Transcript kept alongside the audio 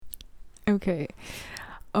Okay.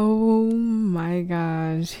 Oh my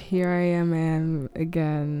gosh. Here I am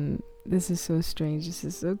again. This is so strange. This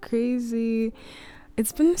is so crazy.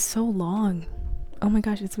 It's been so long. Oh my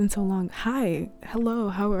gosh, it's been so long. Hi. Hello.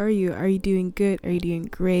 How are you? Are you doing good? Are you doing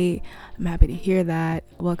great? I'm happy to hear that.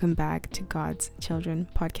 Welcome back to God's Children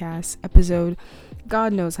podcast episode.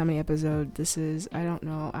 God knows how many episodes this is. I don't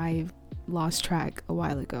know. I lost track a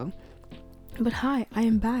while ago. But hi, I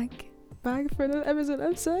am back for another episode.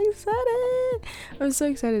 I'm so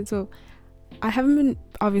excited. So I haven't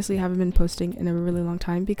been posting in a really long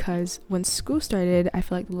time because when school started, I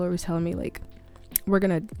feel like the Lord was telling me like we're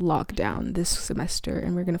gonna lock down this semester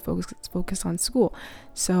and we're gonna focus on school.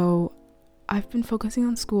 So I've been focusing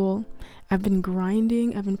on school. I've been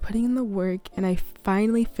grinding. I've been putting in the work, and I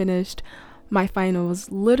finally finished my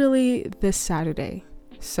finals literally this Saturday.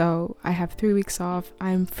 So I have 3 weeks off.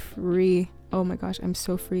 I'm free. Oh my gosh, I'm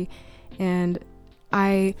so free. And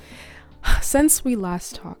since we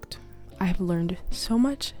last talked, I have learned so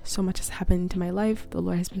much. So much has happened to my life. The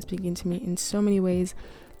Lord has been speaking to me in so many ways,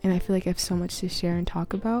 and I feel like I have so much to share and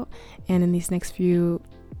talk about. And in these next 3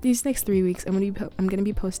 weeks, I'm gonna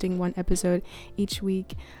be posting one episode each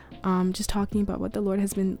week, just talking about what the Lord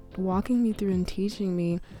has been walking me through and teaching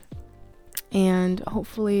me. And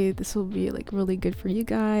hopefully this will be like really good for you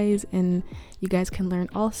guys, and you guys can learn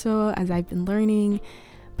also as I've been learning.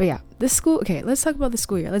 But yeah, let's talk about the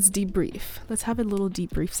school year. Let's debrief. Let's have a little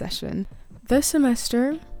debrief session. This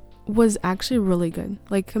semester was actually really good.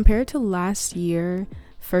 Like compared to last year,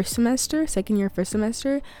 second year, first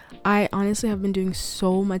semester, I honestly have been doing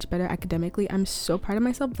so much better academically. I'm so proud of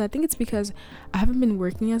myself, but I think it's because I haven't been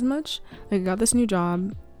working as much. Like I got this new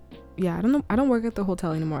job. Yeah, I don't know. I don't work at the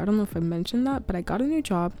hotel anymore. I don't know if I mentioned that, but I got a new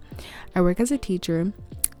job. I work as a teacher.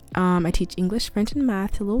 I teach English, French, and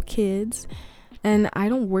math to little kids. And I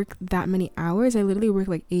don't work that many hours. I literally work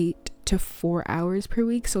like 8 to 4 hours per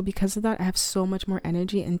week. So because of that, I have so much more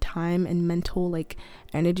energy and time and mental like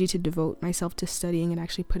energy to devote myself to studying and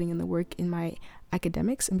actually putting in the work in my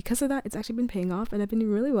academics. And because of that, it's actually been paying off, and I've been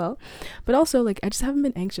doing really well. But also like I just haven't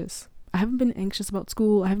been anxious. I haven't been anxious about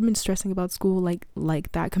school. I haven't been stressing about school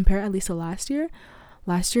like that compared at least to last year.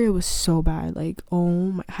 Last year it was so bad. Like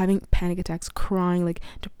having panic attacks, crying, like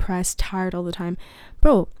depressed, tired all the time.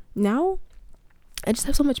 Bro, now I just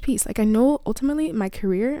have so much peace. Like I know ultimately my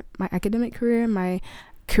career, my academic career, my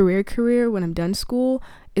career when I'm done school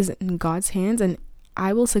is in God's hands, and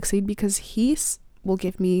I will succeed because will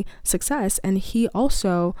give me success, and he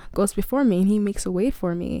also goes before me and he makes a way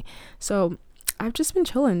for me. So I've just been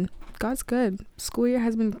chilling. God's good. School year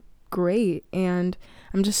has been great, and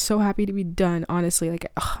I'm just so happy to be done, honestly. Like,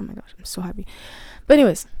 oh my gosh, I'm so happy. But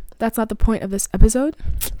anyways, that's not the point of this episode.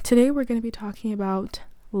 Today we're going to be talking about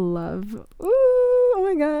love. Ooh, oh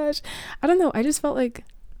my gosh. I don't know. I just felt like,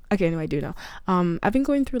 okay, no, I do know. I've been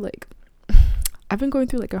going through like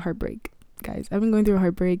a heartbreak, guys. I've been going through a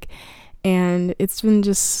heartbreak, and it's been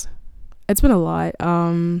a lot.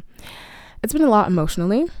 It's been a lot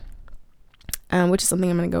emotionally, which is something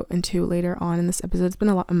I'm going to go into later on in this episode. It's been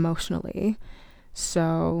a lot emotionally.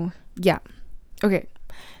 So yeah. Okay.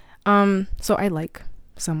 So I like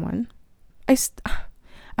someone. I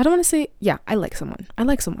don't want to say, yeah, I like someone.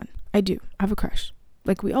 I do. I have a crush.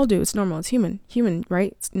 Like we all do. It's normal. It's human,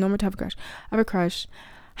 right? It's normal to have a crush. I have a crush.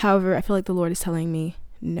 However, I feel like the Lord is telling me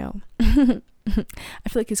no. I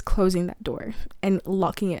feel like he's closing that door and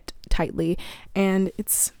locking it tightly. And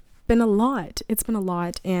it's been a lot.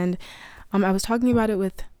 And I was talking about it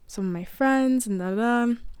with some of my friends and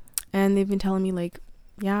and they've been telling me like,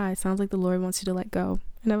 yeah, it sounds like the Lord wants you to let go.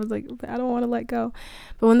 And I was like, I don't want to let go.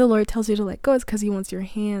 But when the Lord tells you to let go, it's because he wants your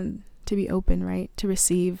hand to be open, right? To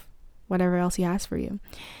receive whatever else he has for you.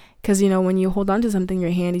 Because, when you hold on to something,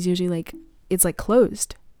 your hand is usually like, it's like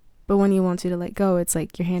closed. But when he wants you to let go, it's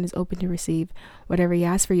like your hand is open to receive whatever he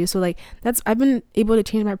has for you. So like I've been able to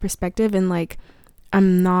change my perspective, and like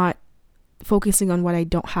I'm not focusing on what I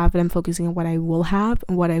don't have, but I'm focusing on what I will have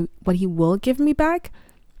and what he will give me back.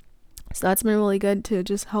 So that's been really good to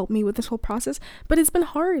just help me with this whole process. But it's been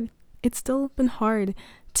hard. It's still been hard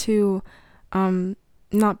to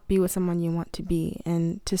not be with someone you want to be,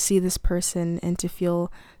 and to see this person and to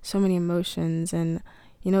feel so many emotions, and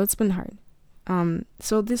it's been hard.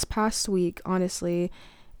 So this past week, honestly,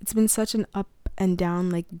 it's been such an up and down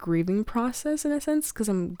like grieving process in a sense, because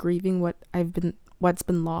I'm grieving what's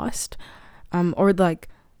been lost, or like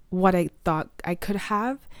what I thought I could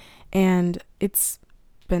have, and it's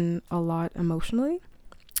been a lot emotionally.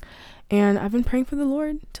 And I've been praying for the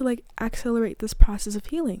Lord to like accelerate this process of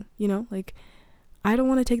healing, like I don't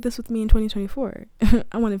want to take this with me in 2024.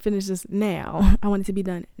 I want to finish this now. I want it to be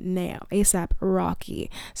done now. ASAP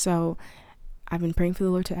Rocky. So I've been praying for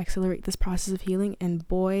the Lord to accelerate this process of healing, and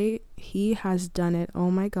boy, he has done it.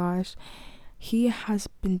 Oh my gosh. He has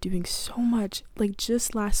been doing so much. Like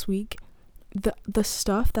just last week, the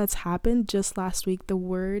stuff that's happened just last week, the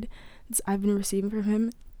word I've been receiving from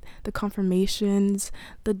him, the confirmations,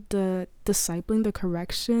 the discipling, the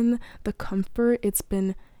correction, the comfort, it's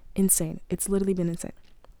been insane. It's literally been insane.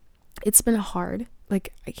 It's been hard.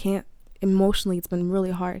 Like I can't, emotionally it's been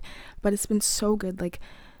really hard, but it's been so good. Like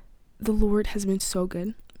the Lord has been so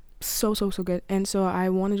good, so good. And so I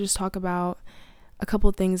want to just talk about a couple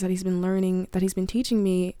of things that he's been learning, that he's been teaching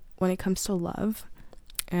me when it comes to love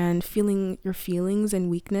and feeling your feelings and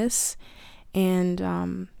weakness. And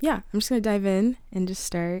yeah, I'm just gonna dive in and just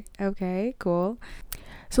start. Okay, cool.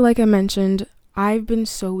 So like I mentioned, I've been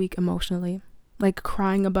so weak emotionally, like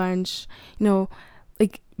crying a bunch,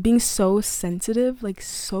 like being so sensitive, like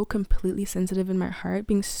so completely sensitive in my heart,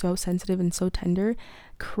 being so sensitive and so tender,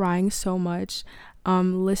 crying so much,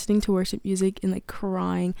 listening to worship music and like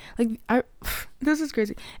crying. Like this is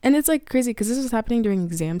crazy. And it's like crazy because this was happening during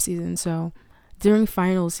exam season, so during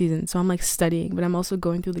final season. So I'm like studying, but I'm also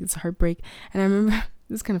going through like this heartbreak. And I remember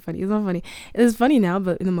this is kind of funny. It's not funny. It is funny now,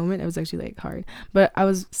 but in the moment it was actually like hard. But I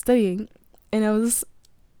was studying and I was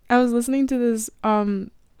listening to this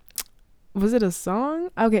was it a song?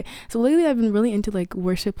 Okay, so lately I've been really into like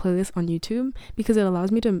worship playlists on YouTube because it allows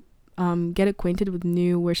me to get acquainted with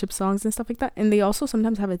new worship songs and stuff like that. And they also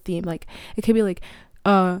sometimes have a theme, like it could be like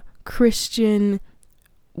Christian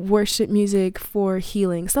worship music for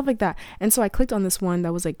healing, stuff like that. And so I clicked on this one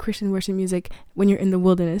that was like Christian worship music when you're in the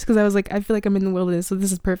wilderness, because I was like, I feel like I'm in the wilderness, so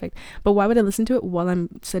this is perfect. But why would I listen to it while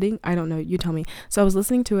I'm studying? I don't know, you tell me. So I was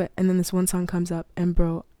listening to it, and then this one song comes up, and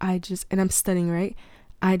bro, and I'm studying, right?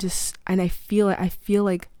 I feel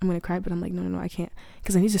like I'm gonna cry, but I'm like, no, I can't,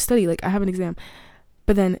 because I need to study, like I have an exam.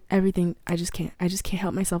 But then everything, I just can't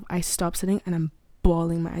help myself. I stop studying and I'm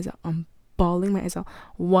bawling my eyes out.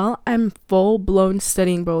 While I'm full blown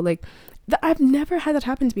studying, bro. Like I've never had that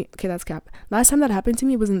happen to me. Okay, that's cap. Last time that happened to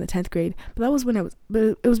me was in the 10th grade, but that was when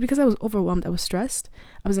but it was because I was overwhelmed. I was stressed.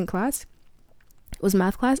 I was in class. It was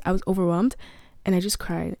math class. I was overwhelmed, and I just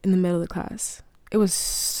cried in the middle of the class. It was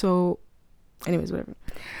so, anyways, whatever.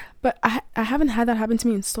 But I haven't had that happen to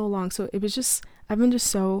me in so long. So it was just, I've been just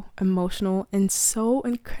so emotional and so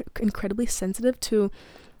incredibly sensitive to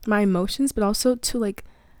my emotions, but also to like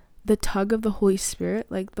the tug of the Holy Spirit.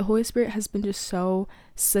 Like the Holy Spirit has been just so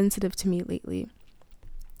sensitive to me lately.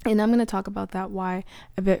 And I'm going to talk about that why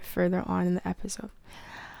a bit further on in the episode.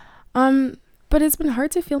 But it's been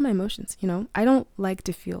hard to feel my emotions, I don't like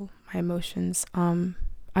to feel my emotions. I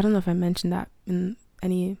don't know if I mentioned that in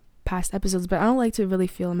any past episodes, but I don't like to really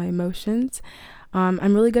feel my emotions.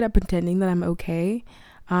 I'm really good at pretending that I'm okay.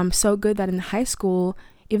 So good that in high school,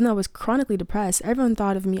 even though I was chronically depressed, everyone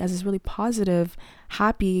thought of me as this really positive,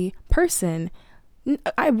 happy person.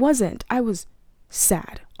 I wasn't. I was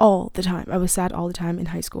sad all the time. I was sad all the time in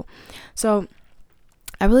high school. So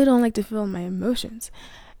I really don't like to feel my emotions.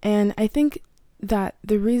 And I think that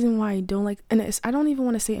the reason why I don't like, and I don't even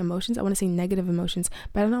want to say emotions, I want to say negative emotions,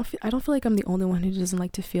 but I don't feel like I'm the only one who doesn't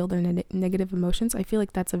like to feel their negative emotions. I feel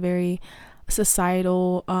like that's a very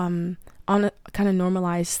societal, on a kind of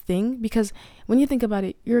normalized thing, because when you think about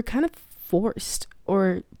it, you're kind of forced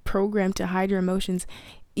or programmed to hide your emotions.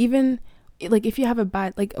 Even like if you have a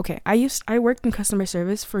bad, like, okay, I worked in customer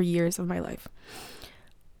service for years of my life.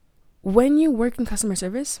 When you work in customer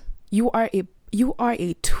service, you are a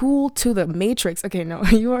tool to the matrix. Okay, no,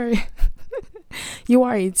 you are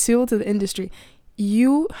a tool to the industry.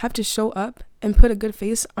 You have to show up and put a good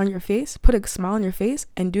face on your face, put a smile on your face,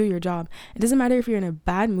 and do your job. It doesn't matter if you're in a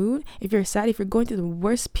bad mood, if you're sad, if you're going through the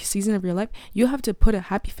worst season of your life, you have to put a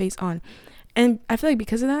happy face on. And I feel like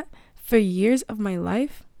because of that, for years of my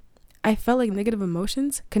life, I felt like negative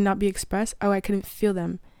emotions could not be expressed, or I couldn't feel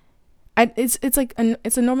them. It's like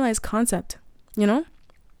it's a normalized concept, but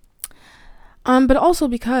also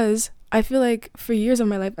because I feel like for years of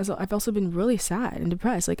my life, I've also been really sad and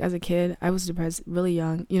depressed. Like as a kid, I was depressed really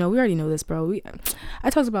young. We already know this, bro. I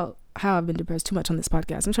talked about how I've been depressed too much on this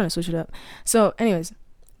podcast. I'm trying to switch it up. So anyways,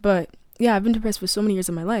 but yeah, I've been depressed for so many years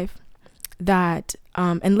of my life that,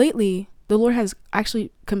 and lately the Lord has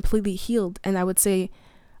actually completely healed, and I would say,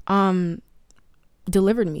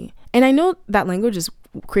 delivered me. And I know that language is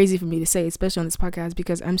crazy for me to say, especially on this podcast,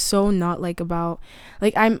 because I'm so not like about,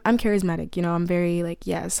 like I'm charismatic, I'm very like,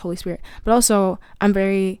 yes, Holy Spirit, but also I'm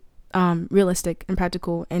very realistic and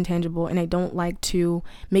practical and tangible, and I don't like to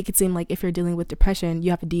make it seem like if you're dealing with depression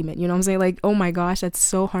you have a demon, you know what I'm saying? Like, oh my gosh, that's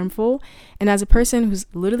so harmful. And as a person who's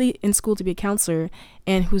literally in school to be a counselor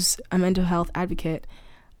and who's a mental health advocate,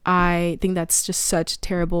 I think that's just such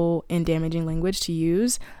terrible and damaging language to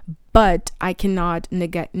use. But I cannot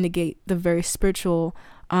negate the very spiritual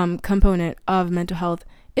component of mental health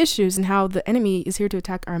issues and how the enemy is here to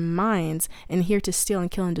attack our minds and here to steal and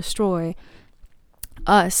kill and destroy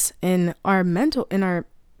us in our mental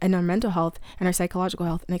health and our psychological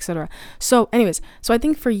health and etc. So I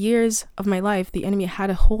think for years of my life the enemy had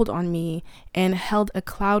a hold on me and held a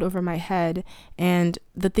cloud over my head, and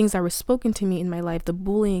the things that were spoken to me in my life, the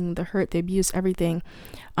bullying, the hurt, the abuse, everything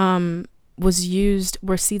were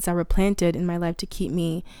seeds that were planted in my life to keep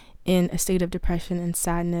me in a state of depression and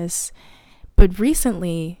sadness. But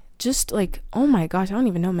recently, just like, oh my gosh, I don't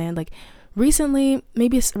even know, man, like recently,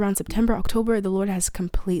 maybe it's around September, October, the Lord has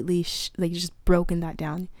completely just broken that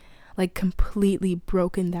down. Like completely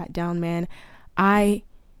broken that down, man. I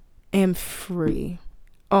am free.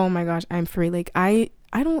 Oh my gosh, I'm free. Like I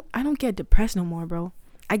don't get depressed no more, bro.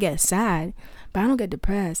 I get sad, but I don't get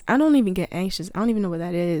depressed. I don't even get anxious. I don't even know what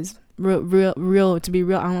that is. Real to be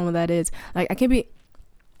real, I don't know what that is. Like I can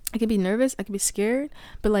be nervous, I can be scared,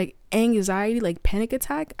 but like anxiety, like panic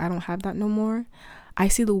attack, I don't have that no more. I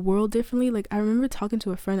see the world differently. Like I remember talking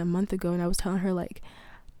to a friend a month ago and I was telling her like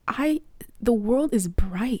the world is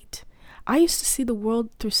bright. I used to see the world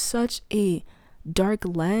through such a dark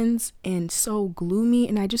lens and so gloomy,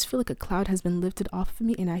 and I just feel like a cloud has been lifted off of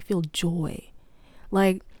me and I feel joy.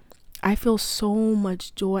 Like I feel so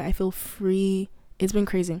much joy. I feel free. It's been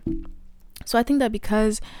crazy. So I think that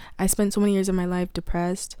because I spent so many years of my life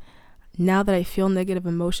depressed, now that I feel negative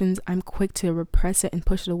emotions, I'm quick to repress it and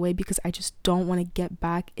push it away because I just don't want to get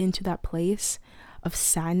back into that place of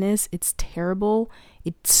sadness. It's terrible.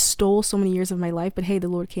 It stole so many years of my life, but hey, the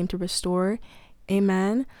Lord came to restore.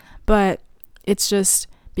 Amen. But it's just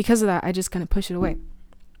because of that, I just kind of push it away.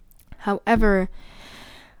 However,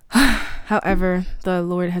 the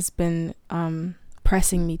Lord has been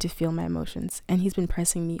pressing me to feel my emotions, and he's been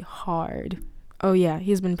pressing me hard. Oh yeah,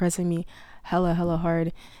 he's been pressing me hella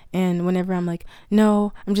hard. And whenever I'm like,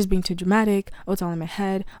 no, I'm just being too dramatic, oh, it's all in my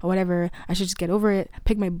head or whatever, I should just get over it,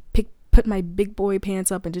 put my big boy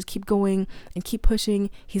pants up and just keep going and keep pushing,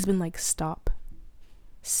 he's been like, stop,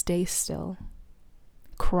 stay still,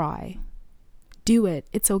 cry, do it,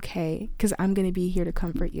 it's okay, because I'm gonna be here to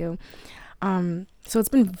comfort you. So it's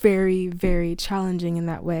been very, very challenging in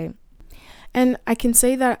that way. And I can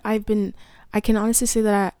honestly say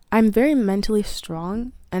that I'm very mentally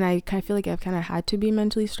strong, and I kind of feel like I've kind of had to be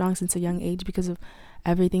mentally strong since a young age because of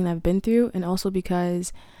everything that I've been through, and also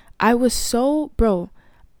because I've been so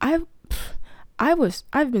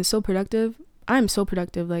productive. I'm so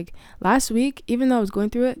productive. Like last week, even though I was going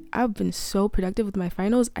through it, I've been so productive with my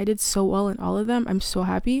finals. I did so well in all of them. I'm so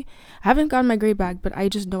happy. I haven't gotten my grade back, but I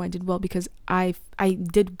just know I did well because I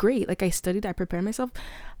did great. Like I studied, I prepared myself.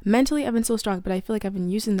 Mentally, I've been so strong, but I feel like I've been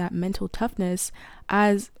using that mental toughness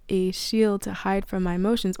as a shield to hide from my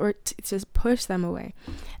emotions or to just push them away.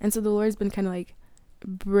 And so the Lord's been kind of like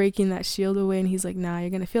breaking that shield away, and he's like, nah, you're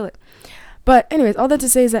going to feel it. But anyways, all that to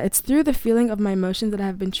say is that it's through the feeling of my emotions that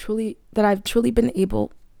I've truly been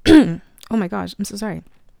able oh my gosh, I'm so sorry.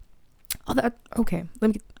 All that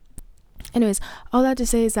to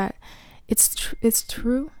say is that it's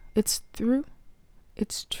true.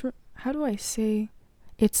 How do I say?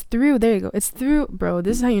 It's through, there you go. It's through, bro.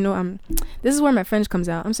 This is how you know this is where my French comes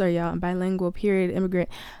out. I'm sorry, y'all. I'm bilingual, period, immigrant.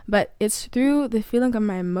 But it's through the feeling of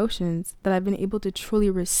my emotions that I've been able to truly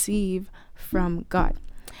receive from God.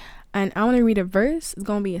 And I want to read a verse. It's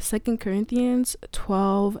going to be 2 Corinthians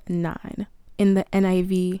 12:9 in the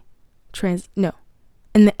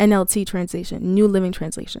in the NLT translation, New Living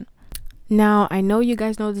Translation. Now, I know you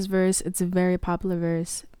guys know this verse. It's a very popular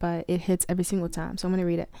verse, but it hits every single time. So I'm going to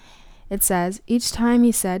read it. It says, each time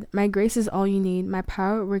he said, my grace is all you need. My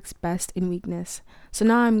power works best in weakness. So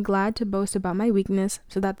now I'm glad to boast about my weakness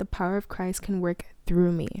so that the power of Christ can work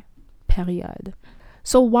through me. Period.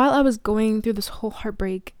 So while I was going through this whole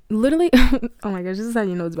heartbreak, literally, oh my gosh, this is how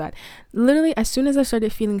you know it's bad. Literally, as soon as I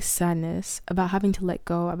started feeling sadness about having to let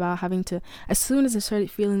go, as soon as I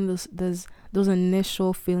started feeling those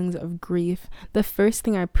initial feelings of grief, the first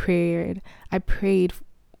thing I prayed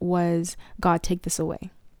was, God, take this away.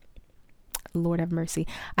 Lord have mercy.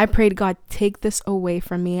 I prayed, God, take this away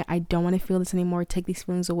from me. I don't want to feel this anymore. Take these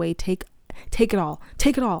feelings away. Take it all.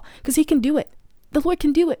 Take it all. Because he can do it. The Lord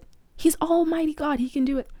can do it. He's Almighty God. He can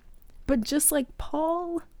do it. But just like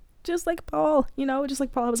Paul, I was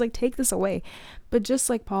like, take this away. But just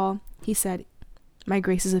like Paul, he said, My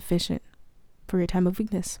grace is efficient for your time of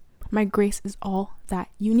weakness. My grace is all that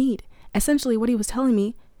you need. Essentially, what he was telling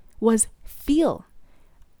me was feel.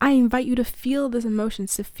 I invite you to feel these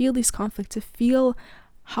emotions, to feel these conflicts, to feel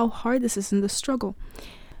how hard this is in the struggle.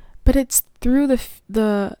 But it's through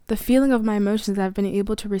the feeling of my emotions that I've been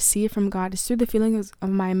able to receive from God. It's through the feelings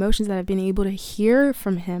of my emotions that I've been able to hear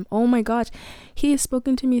from him. Oh my gosh, he has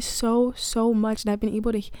spoken to me so much, and I've been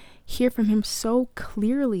able to hear from him so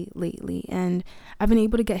clearly lately. And I've been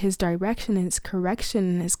able to get his direction and his correction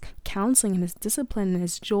and his counseling and his discipline and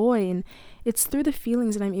his joy. And it's through the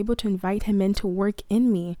feelings that I'm able to invite him in to work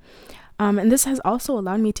in me. And this has also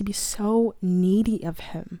allowed me to be so needy of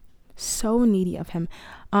him. So needy of him.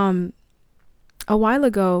 A while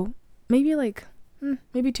ago,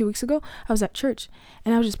 maybe 2 weeks ago, I was at church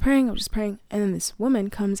and I was just praying, and then this woman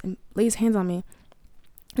comes and lays hands on me,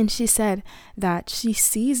 and she said that she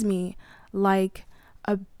sees me like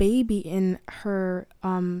a baby in her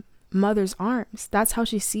mother's arms. That's how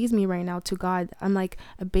she sees me right now to God. I'm like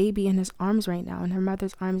a baby in his arms right now, in her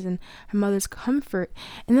mother's arms, and her mother's comfort.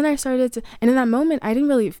 And then and in that moment, I didn't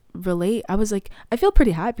really relate. I was like, I feel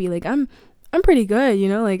pretty happy. Like I'm pretty good,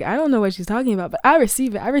 like I don't know what she's talking about, but I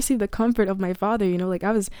receive it. I received the comfort of my father, like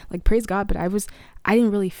I was like, praise God, but I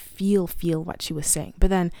didn't really feel what she was saying. But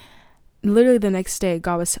then literally the next day,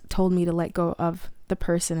 God told me to let go of the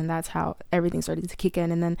person, and that's how everything started to kick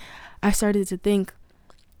in. And then I started to think,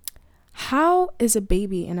 how is a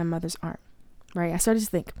baby in a mother's arm, right? I started to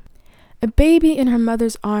think, a baby in her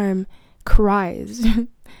mother's arm cries,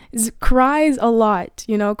 cries a lot,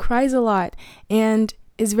 and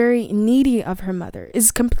is very needy of her mother,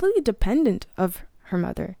 is completely dependent of her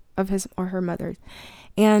mother, of his or her mother.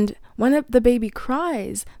 And when the baby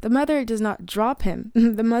cries, the mother does not drop him.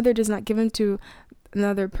 The mother does not give him to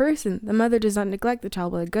another person. The mother does not neglect the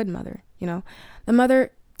child, but a good mother, The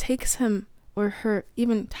mother takes him or her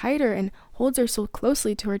even tighter and holds her so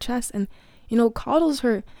closely to her chest and, coddles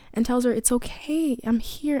her and tells her, it's okay. I'm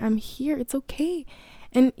here. It's okay.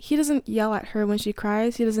 And he doesn't yell at her when she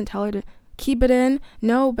cries. He doesn't tell her to keep it in.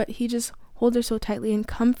 No, but he just holds her so tightly and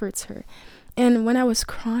comforts her. And when I was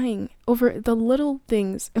crying over the little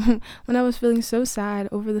things, when I was feeling so sad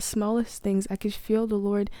over the smallest things, I could feel the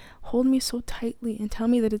Lord hold me so tightly and tell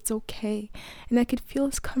me that it's okay. And I could feel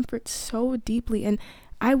his comfort so deeply. And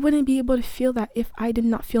I wouldn't be able to feel that if I did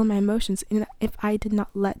not feel my emotions, and if I did not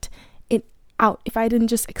let it out, if I didn't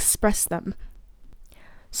just express them.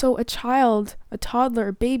 So a child, a toddler,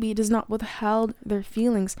 a baby does not withhold their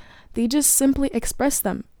feelings. They just simply express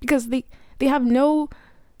them, because they have no,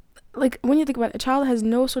 like, when you think about it, a child has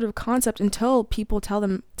no sort of concept until people tell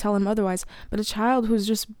him otherwise. But a child who's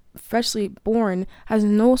just freshly born has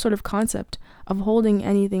no sort of concept of holding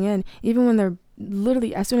anything in. Even when they're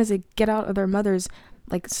literally, as soon as they get out of their mother's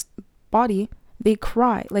body, they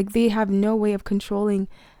cry. Like, they have no way of controlling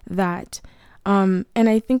that. And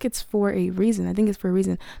I think it's for a reason.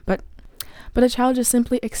 But a child just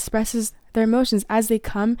simply expresses their emotions as they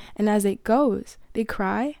come and as it goes. They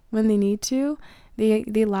cry when they need to.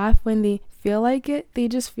 They laugh when they feel like it. They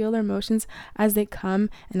just feel their emotions as they come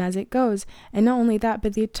and as it goes. And not only that,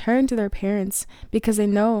 but they turn to their parents because they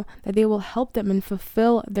know that they will help them and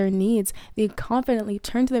fulfill their needs. They confidently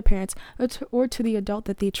turn to their parents or to the adult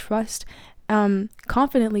that they trust.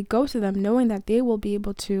 Confidently go to them, knowing that they will be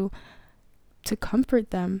able to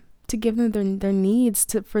comfort them, to give them their needs,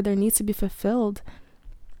 for their needs to be fulfilled.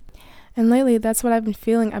 And lately, that's what I've been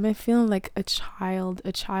feeling. I've been feeling like a child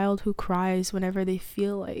who cries whenever they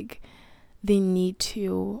feel like they need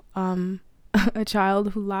to. A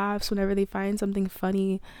child who laughs whenever they find something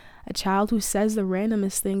funny. A child who says the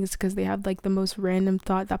randomest things because they have the most random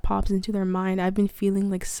thought that pops into their mind. I've been feeling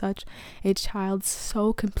like such a child,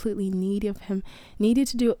 so completely needy of him, needed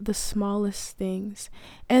to do the smallest things.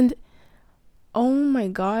 And oh my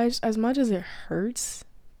gosh, as much as it hurts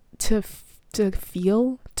to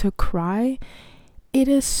feel, to cry, it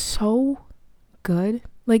is so good.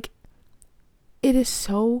 It is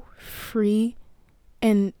so free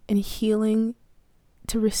and healing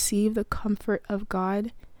to receive the comfort of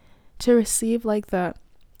God, to receive the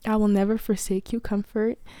I will never forsake you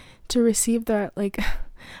comfort, to receive the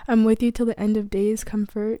I'm with you till the end of days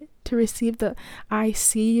comfort, to receive the I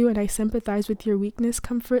see you and I sympathize with your weakness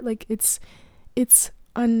comfort. And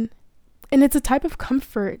it's a type of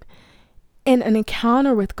comfort and an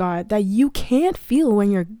encounter with God that you can't feel when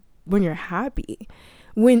you're happy,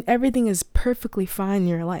 when everything is perfectly fine in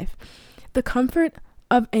your life. The comfort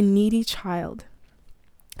of a needy child,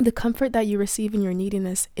 the comfort that you receive in your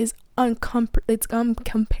neediness is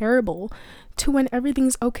uncomparable to when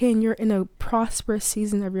everything's okay and you're in a prosperous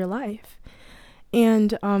season of your life.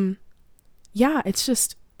 And yeah,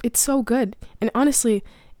 it's so good. And honestly,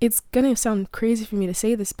 it's gonna sound crazy for me to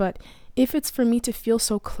say this, but if it's for me to feel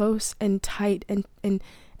so close and tight and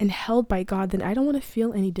held by God, then I don't want to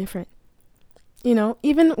feel any different.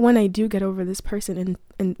 Even when I do get over this person,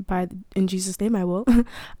 in Jesus' name I will,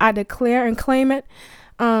 I declare and claim it.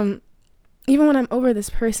 Even when I'm over this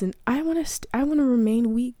person, I want to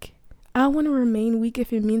remain weak. I want to remain weak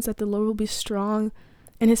if it means that the Lord will be strong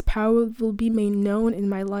and his power will be made known in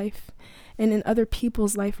my life and in other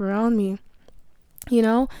people's life around me.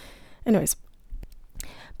 Anyways,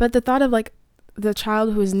 but the thought of like the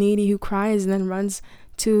child who is needy, who cries and then runs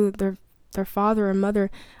to their father or mother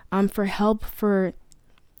for help, for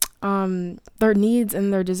their needs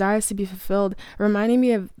and their desires to be fulfilled, reminding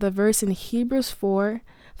me of the verse in Hebrews 4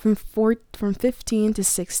 from 15 to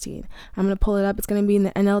 16. I'm going to pull it up. It's going to be in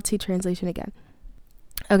the NLT translation again.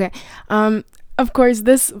 Okay. Of course,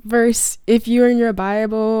 this verse, if you're in your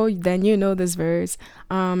Bible, then you know this verse.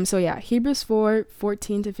 So yeah, Hebrews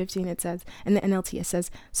 4:14 to 15, it says, in the NLT, it says,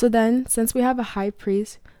 "So then, since we have a high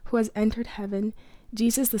priest who has entered heaven,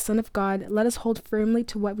 Jesus, the Son of God, let us hold firmly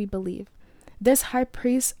to what we believe. This high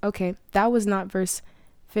priest," okay, that was not verse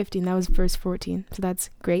 15, that was verse 14. So that's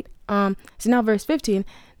great. So now verse 15,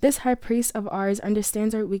 "This high priest of ours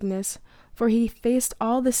understands our weakness, for he faced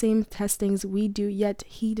all the same testings we do, yet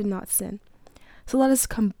he did not sin. So let us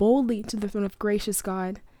come boldly to the throne of gracious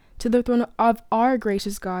God, to the throne of our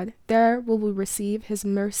gracious God. There will we receive his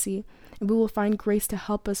mercy, and we will find grace to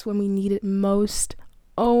help us when we need it most."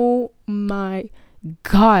 Oh my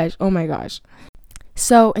gosh.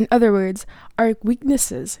 So, in other words, our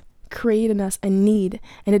weaknesses create in us a need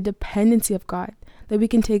and a dependency of God that we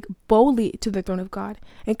can take boldly to the throne of God.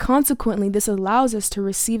 And consequently, this allows us to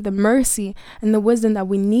receive the mercy and the wisdom that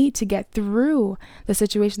we need to get through the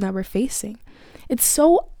situation that we're facing. It's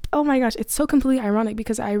so, oh my gosh, it's so completely ironic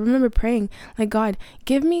because I remember praying, like, God,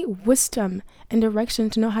 give me wisdom and direction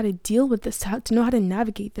to know how to deal with this, to know how to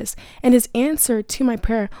navigate this. And his answer to my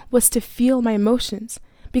prayer was to feel my emotions,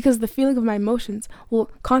 because the feeling of my emotions will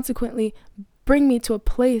consequently bring me to a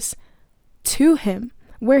place to him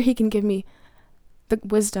where he can give me the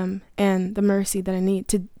wisdom and the mercy that I need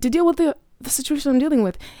to deal with the situation I'm dealing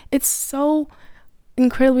with. It's so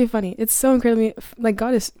incredibly funny. It's so incredibly, like,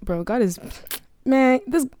 God is, man,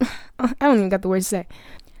 this, I don't even got the words to say.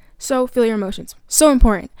 So feel your emotions. So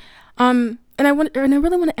important. And I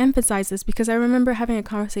really want to emphasize this because I remember having a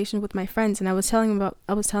conversation with my friends, and I was telling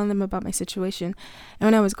them about my situation. And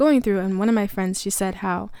when I was going through, and one of my friends, she said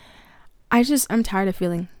how I'm tired of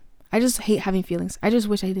feeling. I just hate having feelings. I just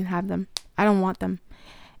wish I didn't have them. I don't want them.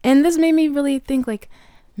 And this made me really think, like,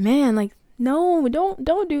 man, like, no,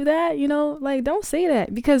 don't do that. Like, don't say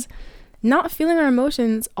that, because not feeling our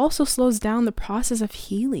emotions also slows down the process of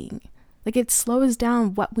healing. Like, it slows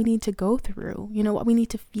down what we need to go through, what we need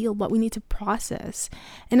to feel, what we need to process.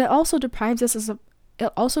 And it also deprives us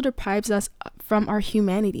from our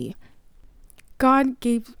humanity. God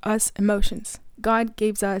gave us emotions. God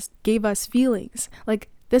gave us feelings. Like,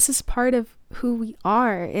 this is part of who we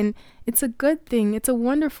are, and it's a good thing. It's a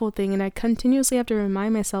wonderful thing. And I continuously have to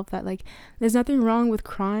remind myself that, like, there's nothing wrong with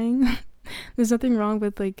crying. There's nothing wrong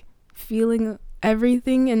with, like, feeling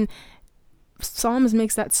everything. And Psalms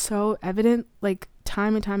makes that so evident, like,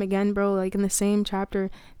 time and time again, bro. Like, in the same chapter,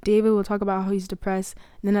 David will talk about how he's depressed,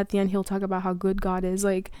 and then at the end he'll talk about how good God is.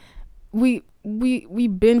 Like, we've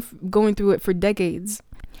been going through it for decades.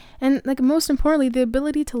 And, like, most importantly, the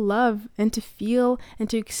ability to love and to feel and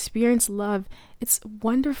to experience love, it's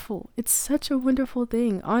wonderful. It's such a wonderful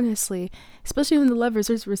thing, honestly. Especially when the love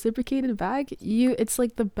is reciprocated back, it's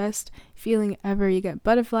like the best feeling ever. You get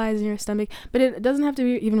butterflies in your stomach, but it doesn't have to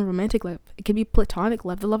be even romantic love. It can be platonic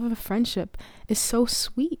love. The love of a friendship is so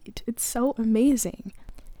sweet. It's so amazing.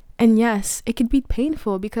 And yes, it can be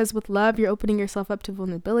painful, because with love, you're opening yourself up to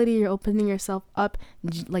vulnerability. You're opening yourself up,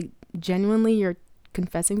 like, genuinely, you're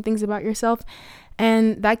confessing things about yourself,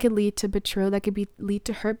 and that could lead to betrayal, that could lead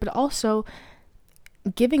to hurt. But also,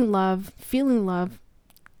 giving love, feeling love,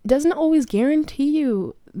 doesn't always guarantee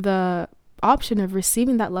you the option of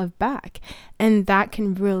receiving that love back, and that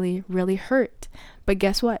can really, really hurt. But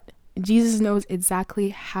guess what? Jesus knows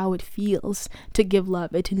exactly how it feels to give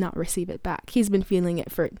love and to not receive it back. He's been feeling it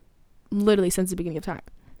for literally since the beginning of time.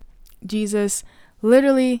 Jesus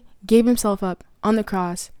literally gave himself up on the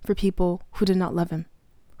cross for people who did not love him,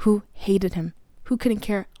 who hated him, who couldn't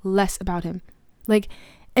care less about him. Like,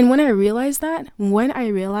 and when I realized that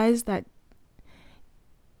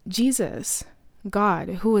Jesus, God,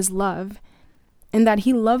 who is love, and that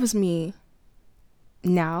he loves me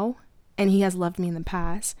now, and he has loved me in the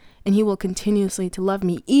past, and he will continuously to love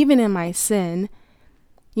me even in my sin,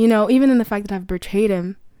 even in the fact that I've betrayed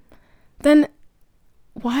him, then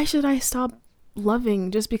why should I stop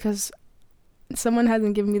loving just because someone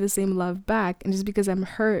hasn't given me the same love back, and just because I'm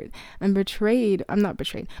hurt, I'm not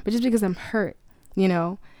betrayed, but just because I'm hurt,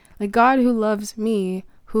 like God who loves me,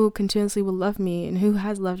 who continuously will love me, and who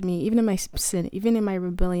has loved me, even in my sin, even in my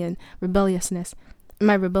rebelliousness,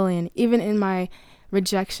 my rebellion, even in my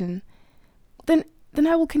rejection, then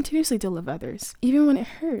I will continuously to love others, even when it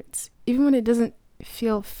hurts, even when it doesn't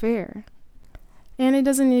feel fair. And it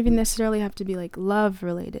doesn't even necessarily have to be like love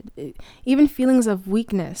related. Even feelings of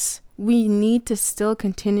weakness, we need to still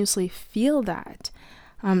continuously feel that.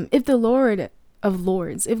 If the Lord of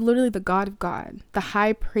Lords, if literally the God of God, the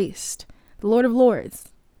High Priest, the Lord of Lords,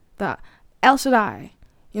 the El Shaddai,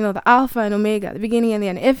 the Alpha and Omega, the beginning and the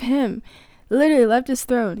end, if him literally left his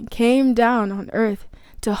throne, came down on earth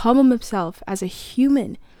to humble himself as a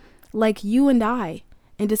human like you and I,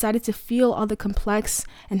 and decided to feel all the complex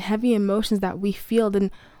and heavy emotions that we feel,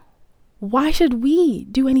 then why should we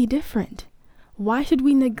do any different? Why should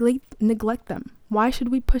we neglect them? Why should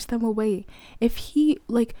we push them away? If he,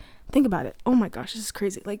 think about it. Oh my gosh, this is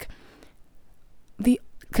crazy.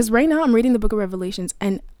 Because right now I'm reading the book of Revelations,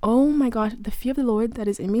 and oh my gosh, the fear of the Lord that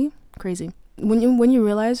is in me, crazy. When you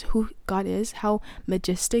realize who God is, how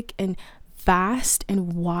majestic and vast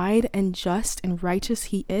and wide and just and righteous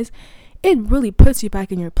he is, it really puts you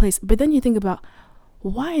back in your place. But then you think about,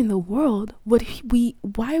 why in the world would he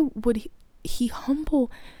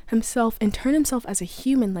humble himself and turn himself as a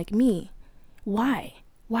human like me? Why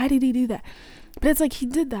did he do that? But it's like he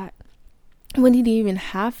did that when he didn't even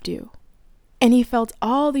have to, and he felt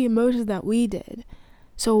all the emotions that we did.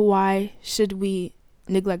 So why should we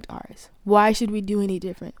neglect ours? Why should we do any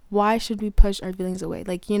different? Why should we push our feelings away?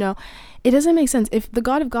 It doesn't make sense. If the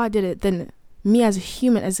God of God did it, then me as a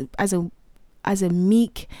human, as a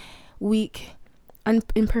meek, weak,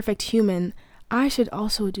 imperfect human, I should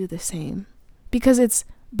also do the same, because it's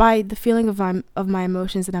by the feeling of my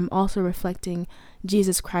emotions that I'm also reflecting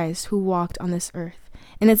Jesus Christ, who walked on this earth.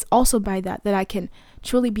 And it's also by that I can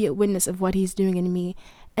truly be a witness of what he's doing in me,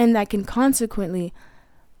 and that can consequently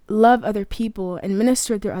love other people and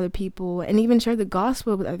minister to other people and even share the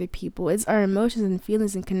gospel with other people. It's our emotions and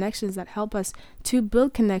feelings and connections that help us to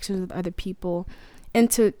build connections with other people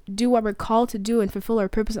and to do what we're called to do and fulfill our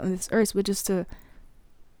purpose on this earth, which is to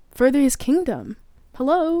further his kingdom.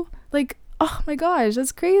 Hello? Oh my gosh,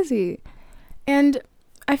 that's crazy. And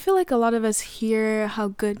I feel like a lot of us hear how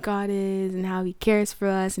good God is and how he cares for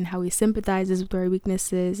us and how he sympathizes with our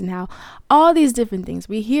weaknesses and how all these different things,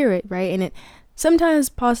 we hear it, right? And it sometimes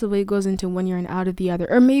possibly goes into one ear and out of the other,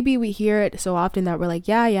 or maybe we hear it so often that we're like,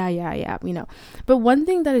 yeah, But one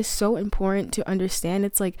thing that is so important to understand,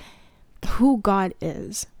 it's who God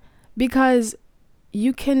is, because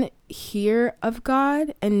you can hear of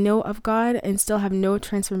God and know of God and still have no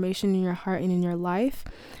transformation in your heart and in your life.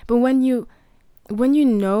 But when you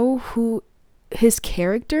know who his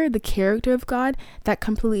character, the character of God, that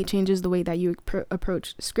completely changes the way that you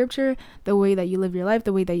approach scripture, the way that you live your life,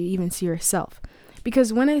 the way that you even see yourself.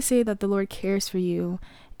 Because when I say that the Lord cares for you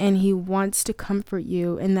and he wants to comfort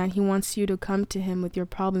you and that he wants you to come to him with your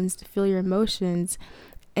problems, to feel your emotions,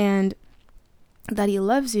 and that he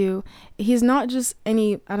loves you, he's not just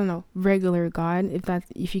any, regular God,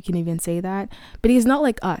 if you can even say that, but he's not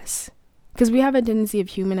like us. Because we have a tendency of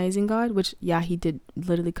humanizing God, which, yeah, he did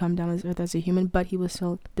literally come down this earth as a human, but he was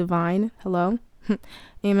still divine. Hello?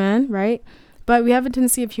 Amen, right? But we have a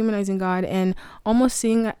tendency of humanizing God and almost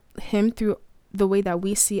seeing him through the way that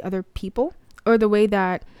we see other people, or the way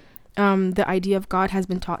that the idea of God has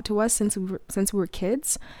been taught to us since we were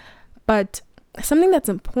kids. But something that's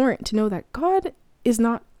important to know, that God is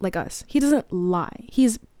not like us. He doesn't lie.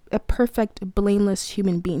 He's a perfect, blameless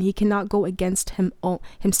human being. He cannot go against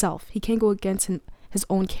himself. He can't go against his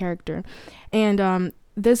own character. And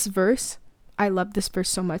this verse, I love this verse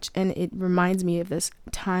so much, and it reminds me of this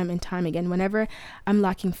time and time again. Whenever I'm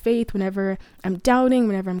lacking faith, whenever I'm doubting,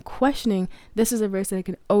 whenever I'm questioning, this is a verse that I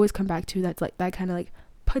can always come back to. That's that kind of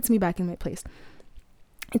puts me back in my place.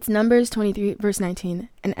 It's Numbers 23 verse 19,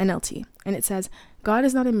 an NLT, and it says, "God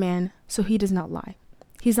is not a man, so he does not lie.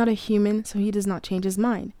 He's not a human, so he does not change his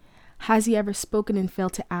mind. Has he ever spoken and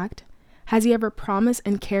failed to act? Has he ever promised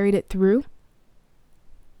and carried it through?"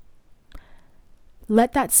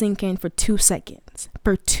 Let that sink in for 2 seconds.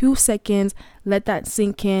 For 2 seconds, let that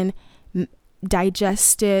sink in,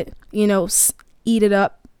 digest it, eat it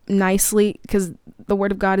up nicely, because the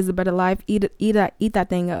word of God is the bread of life. Eat that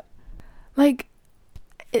thing up.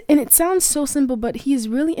 And it sounds so simple, but he's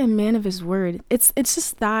really a man of his word. It's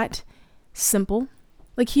just that simple.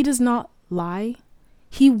 He does not lie.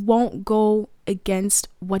 He won't go against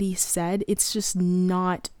what he said. It's just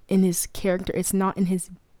not in his character. It's not in his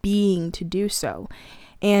being to do so.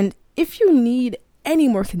 And if you need any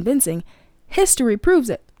more convincing, history proves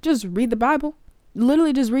it. Just read the Bible.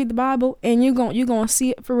 Literally just read the Bible and you're going to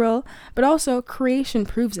see it for real. But also creation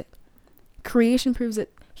proves it. Creation proves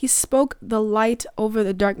it. He spoke the light over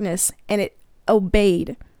the darkness and it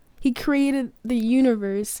obeyed. He created the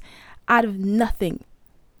universe out of nothing.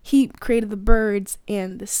 He created the birds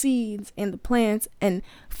and the seeds and the plants and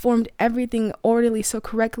formed everything orderly so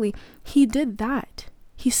correctly. He did that.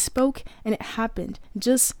 He spoke and it happened,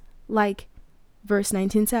 just like verse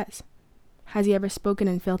 19 says. Has he ever spoken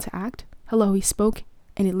and failed to act? Hello, he spoke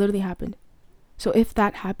and it literally happened. So if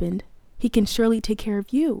that happened, he can surely take care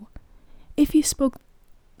of you. If he spoke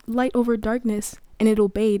light over darkness and it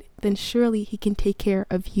obeyed, then surely he can take care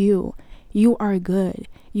of you. You are good.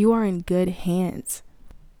 You are in good hands.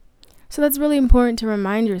 So that's really important to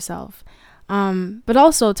remind yourself. But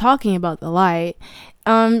also talking about the light,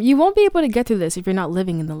 you won't be able to get through this if you're not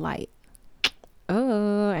living in the light.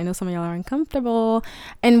 Oh, I know some of y'all are uncomfortable.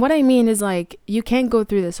 And what I mean is, like, you can't go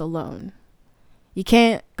through this alone. You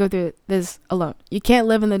can't go through this alone. You can't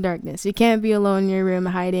live in the darkness. You can't be alone in your room,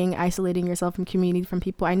 hiding, isolating yourself from community, from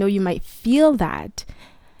people. I know you might feel that.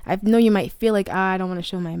 I know you might feel like, I don't want to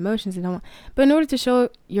show my emotions. But in order to show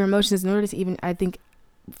your emotions, in order to even, I think,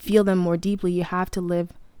 feel them more deeply, you have to live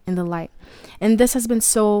in the light. And this has been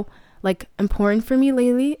so important for me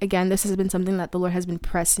lately. Again, this has been something that the Lord has been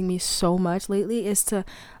pressing me so much lately, is to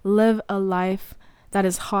live a life that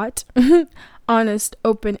is hot, honest,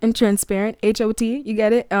 open, and transparent. H-O-T, you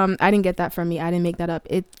get it? I didn't get that from me. I didn't make that up.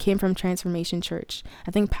 It came from Transformation Church.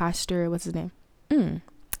 I think Pastor, what's his name?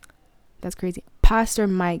 That's crazy. Pastor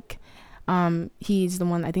Mike. He's the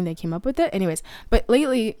one, I think, that came up with it. Anyways, but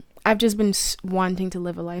lately I've just been wanting to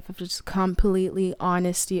live a life of just completely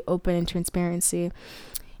honesty, open, and transparency.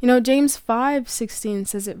 You know, James 5:16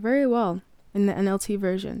 says it very well in the NLT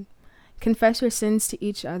version. Confess your sins to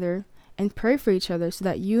each other and pray for each other so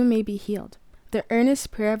that you may be healed. The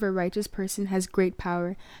earnest prayer of a righteous person has great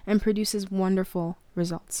power and produces wonderful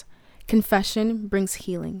results. Confession brings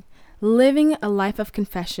healing. Living a life of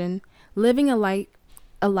confession, living a life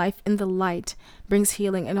in the light, brings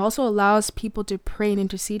healing. It also allows people to pray and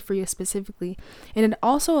intercede for you specifically. And it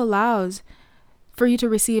also allows for you to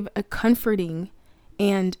receive a comforting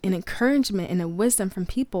and an encouragement and a wisdom from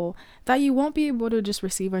people that you won't be able to just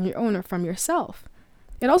receive on your own or from yourself.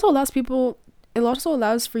 It also allows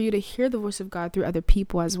for you to hear the voice of God through other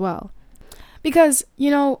people as well. Because, you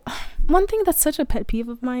know, one thing that's such a pet peeve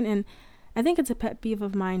of mine, and I think it's a pet peeve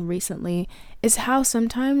of mine recently, is how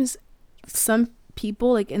sometimes some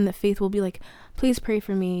people in the faith will be like, please pray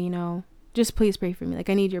for me, just please pray for me.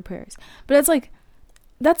 I need your prayers. But it's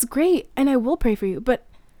that's great. And I will pray for you. But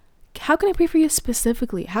how can I pray for you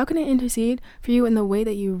specifically? How can I intercede for you in the way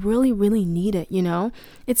that you really, really need it?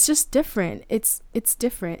 It's just different. It's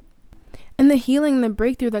different. And the healing, the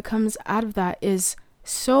breakthrough that comes out of that is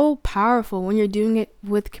so powerful when you're doing it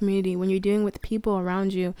with community, when you're doing it with people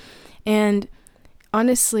around you. And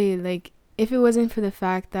honestly, if it wasn't for the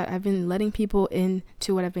fact that I've been letting people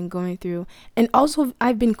into what I've been going through, and also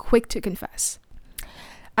I've been quick to confess.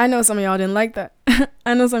 I know some of y'all didn't like that.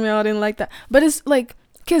 But it's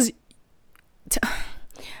because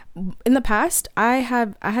in the past, I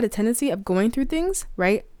had a tendency of going through things,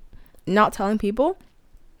 right? Not telling people.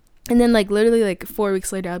 And then literally 4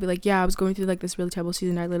 weeks later, I'll be like, yeah, I was going through this really terrible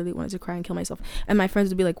season. I literally wanted to cry and kill myself. And my friends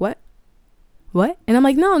would be like, what? And I'm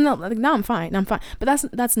like, no, now I'm fine. But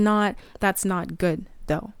that's not good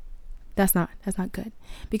though. That's not good.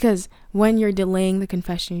 Because when you're delaying the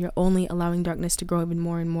confession, you're only allowing darkness to grow even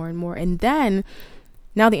more and more and more. And then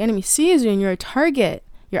now the enemy sees you and you're a target.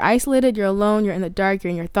 You're isolated, you're alone, you're in the dark,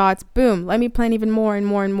 you're in your thoughts. Boom, let me plan even more and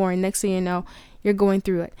more and more. And next thing you know, you're going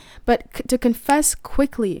through it. But to confess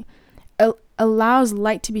quickly allows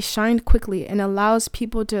light to be shined quickly and allows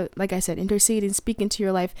people to, like I said, intercede and speak into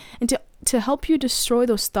your life and to help you destroy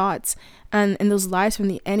those thoughts and those lies from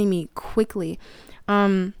the enemy quickly.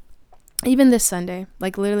 Even this Sunday,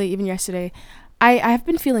 literally even yesterday, I have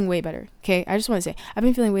been feeling way better. Okay, I just want to say I've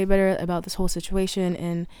been feeling way better about this whole situation,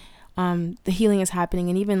 and the healing is happening.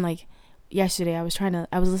 And even yesterday, I was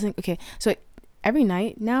listening. Okay, so every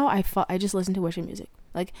night now I just listen to worship music.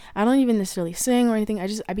 I don't even necessarily sing or anything.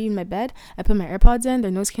 I be in my bed, I put my AirPods in,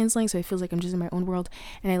 they're noise canceling, so it feels like I'm just in my own world,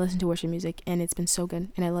 and I listen to worship music, and it's been so good,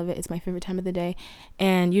 and I love it. It's my favorite time of the day.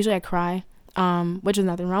 And usually I cry, which is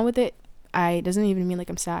nothing wrong with it. It doesn't even mean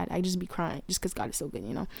I'm sad. I just be crying just because God is so good,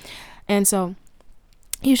 And so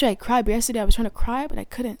usually I cry, but yesterday I was trying to cry, but I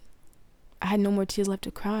couldn't. I had no more tears left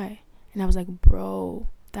to cry. And I was like, bro,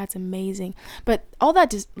 That's amazing. But all that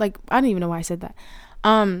just, like, I don't even know why I said that.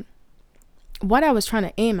 What I was trying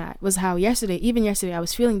to aim at was how even yesterday, I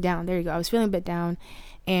was feeling down. There you go. I was feeling a bit down,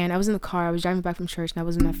 and I was in the car. I was driving back from church, and I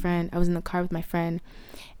was with my friend. I was in the car with my friend,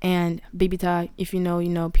 and Bibita, if you know, you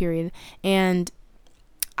know, period. And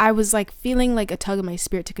I was like feeling like a tug of my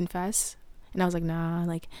spirit to confess. And I was like, nah,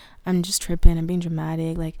 like, I'm just tripping. I'm being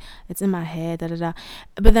dramatic. Like, it's in my head, da da da.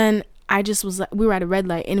 But then I just was like, we were at a red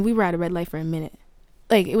light, and we were at a red light for a minute.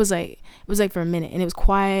 Like, it was like for a minute, and it was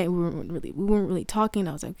quiet. We weren't really talking.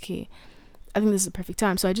 I was like, okay, I think this is the perfect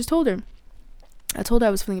time. So I just told her. I told her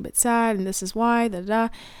I was feeling a bit sad, and this is why, da da da.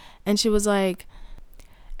 And she was like,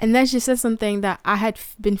 and then she said something that I had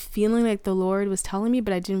been feeling like the Lord was telling me,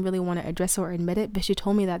 but I didn't really want to address it or admit it. But she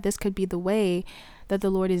told me that this could be the way that the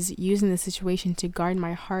Lord is using this situation to guard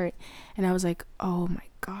my heart. And I was like, oh my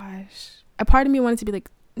gosh. A part of me wanted to be like,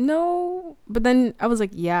 no. But then I was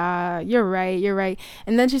like, yeah, you're right.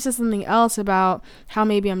 And then she said something else about how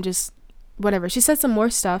maybe I'm just whatever. She said some more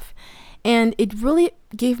stuff. And it really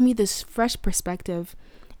gave me this fresh perspective.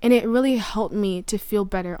 And it really helped me to feel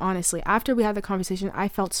better, honestly. After we had the conversation, I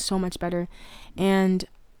felt so much better. And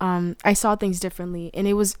I saw things differently. And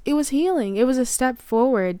it was healing. It was a step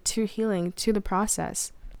forward to healing, to the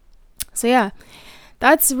process. So yeah,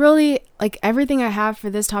 that's really like everything I have for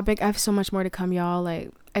this topic. I have so much more to come, y'all.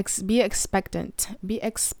 Like, be expectant.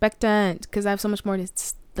 Because I have so much more to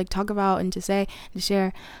like talk about and to say, to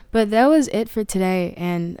share. But that was it for today.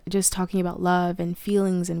 And just talking about love and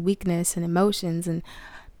feelings and weakness and emotions, and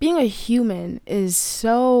being a human is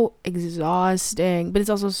so exhausting, but it's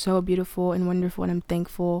also so beautiful and wonderful, and I'm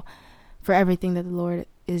thankful for everything that the Lord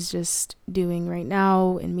is just doing right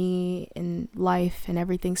now in me, in life, and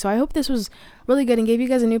everything. So I hope this was really good and gave you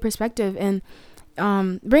guys a new perspective, and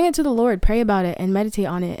bring it to the Lord, pray about it, and meditate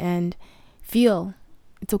on it, and feel.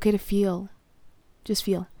 It's okay to feel. Just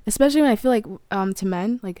feel. Especially when I feel like to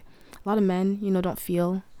men, like a lot of men, you know, don't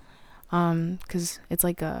feel, because it's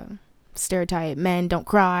like a stereotype, men don't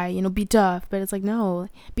cry, you know, be tough. But it's like, no,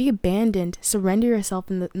 be abandoned, surrender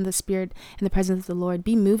yourself in the spirit, in the presence of the Lord,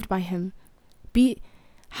 be moved by him,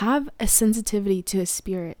 have a sensitivity to his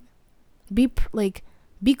spirit, be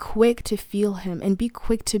quick to feel him, and be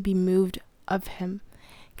quick to be moved of him,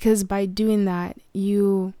 because by doing that,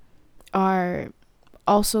 you are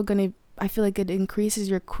also gonna, I feel like it increases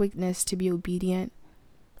your quickness to be obedient,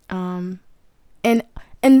 and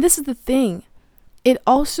this is the thing, it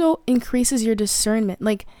also increases your discernment.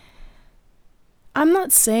 Like, I'm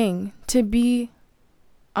not saying to be,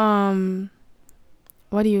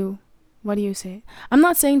 what do you say? I'm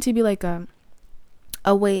not saying to be like a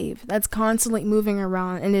wave that's constantly moving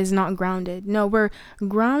around and is not grounded. No, we're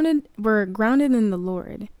grounded in the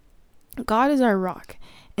Lord. God is our rock.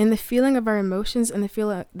 And the feeling of our emotions and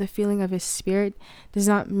the feeling of his spirit does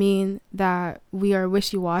not mean that we are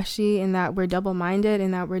wishy-washy and that we're double-minded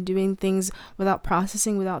and that we're doing things without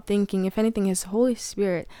processing, without thinking. If anything, his Holy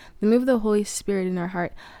Spirit, the move of the Holy Spirit in our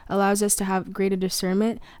heart, allows us to have greater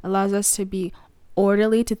discernment, allows us to be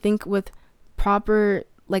orderly, to think with proper,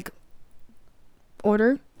 like,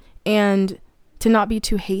 order, and to not be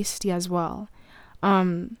too hasty as well.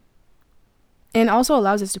 And also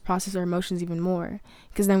allows us to process our emotions even more,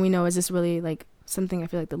 because then we know, is this really like something I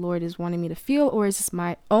feel like the Lord is wanting me to feel, or is this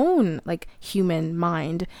my own like human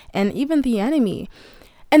mind and even the enemy?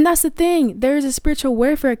 And that's the thing, there is a spiritual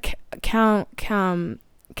warfare component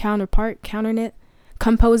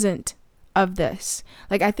of this.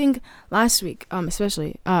 Like, I think last week,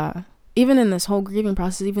 especially even in this whole grieving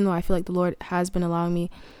process, even though I feel like the Lord has been allowing me,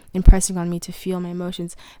 impressing on me to feel my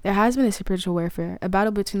emotions, there has been a spiritual warfare, a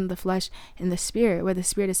battle between the flesh and the spirit, where the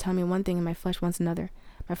spirit is telling me one thing and my flesh wants another.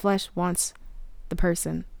 My flesh wants the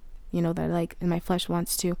person, you know, that I like, and my flesh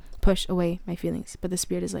wants to push away my feelings, but the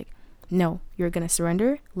spirit is like, no, you're gonna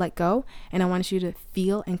surrender, let go, and I want you to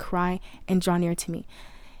feel and cry and draw near to me.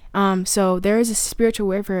 So there is a spiritual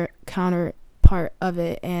warfare counterpart of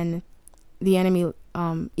it, and the enemy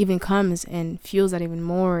even comes and fuels that even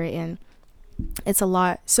more, and it's a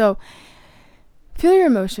lot. So feel your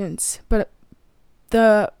emotions, but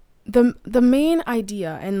the main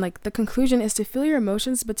idea and like the conclusion is to feel your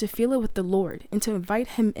emotions, but to feel it with the Lord, and to invite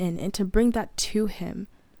him in, and to bring that to him,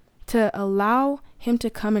 to allow him to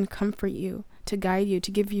come and comfort you, to guide you,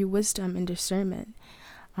 to give you wisdom and discernment,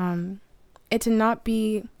 and to not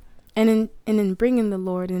be, and in bringing the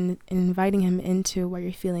Lord and inviting him into what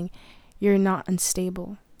you're feeling, you're not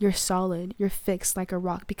unstable. You're solid, you're fixed like a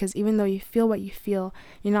rock, because even though you feel what you feel,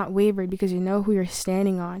 you're not wavered, because you know who you're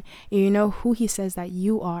standing on, and you know who he says that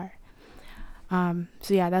you are. So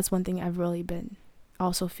yeah, that's one thing I've really been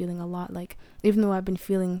also feeling a lot. Like, even though I've been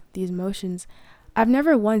feeling these emotions, I've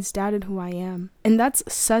never once doubted who I am. And that's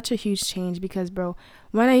such a huge change because, bro,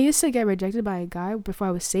 when I used to get rejected by a guy before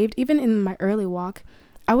I was saved, even in my early walk,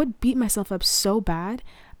 I would beat myself up so bad.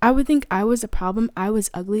 I would think I was a problem. I was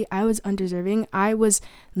ugly. I was undeserving. I was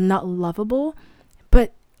not lovable.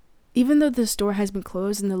 But even though this door has been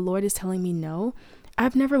closed and the Lord is telling me no,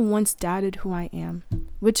 I've never once doubted who I am,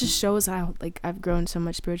 which just shows how I've grown so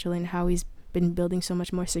much spiritually and how he's been building so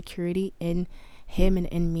much more security in him and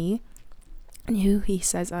in me and who he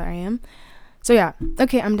says I am. So yeah,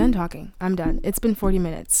 okay, I'm done talking. I'm done. It's been 40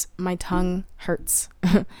 minutes. My tongue hurts.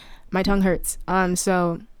 My tongue hurts.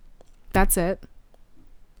 So that's it.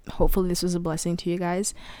 Hopefully this was a blessing to you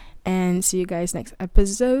guys, and see you guys next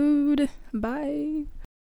episode. Bye.